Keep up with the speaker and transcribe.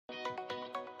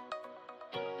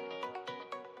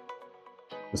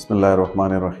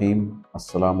Bismillahirrahmanirrahim.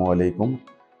 Assalamu alaikum.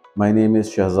 My name is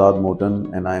Shahzad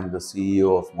Moten and I am the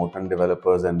CEO of Moten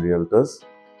Developers and Realtors.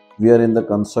 We are in the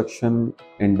construction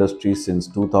industry since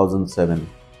 2007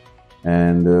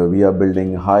 and we are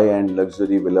building high-end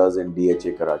luxury villas in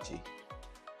DHA Karachi.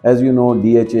 As you know,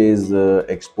 DHA is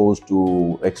exposed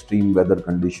to extreme weather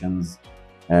conditions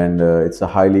and it's a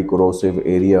highly corrosive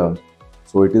area.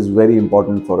 So it is very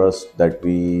important for us that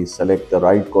we select the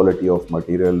right quality of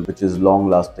material which is long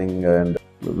lasting and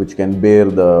which can bear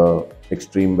the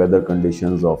extreme weather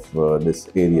conditions of this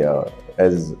area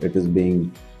as it is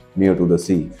being near to the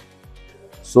sea.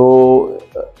 So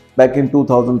back in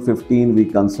 2015, we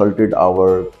consulted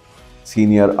our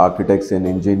senior architects and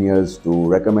engineers to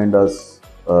recommend us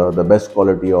the best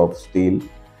quality of steel,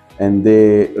 and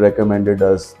they recommended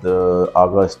us the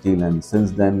Agha Steel. And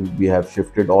since then, we have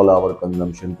shifted all our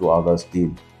consumption to Agha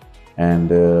Steel,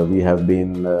 and we have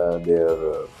been their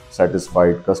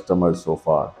satisfied customers so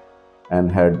far,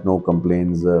 and had no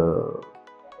complaints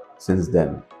since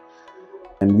then.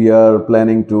 And we are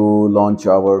planning to launch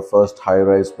our first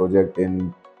high-rise project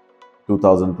in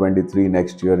 2023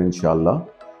 next year, inshallah.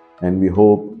 And we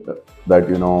hope that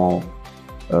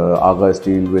Agha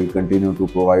Steel will continue to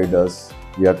provide us.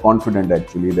 We are confident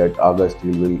actually that Agha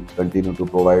Steel will continue to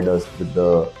provide us with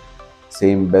the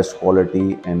same best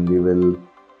quality, and we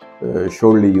will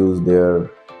surely use their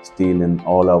steel in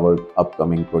all our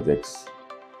upcoming projects.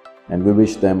 And we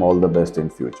wish them all the best in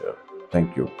future.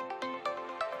 Thank you.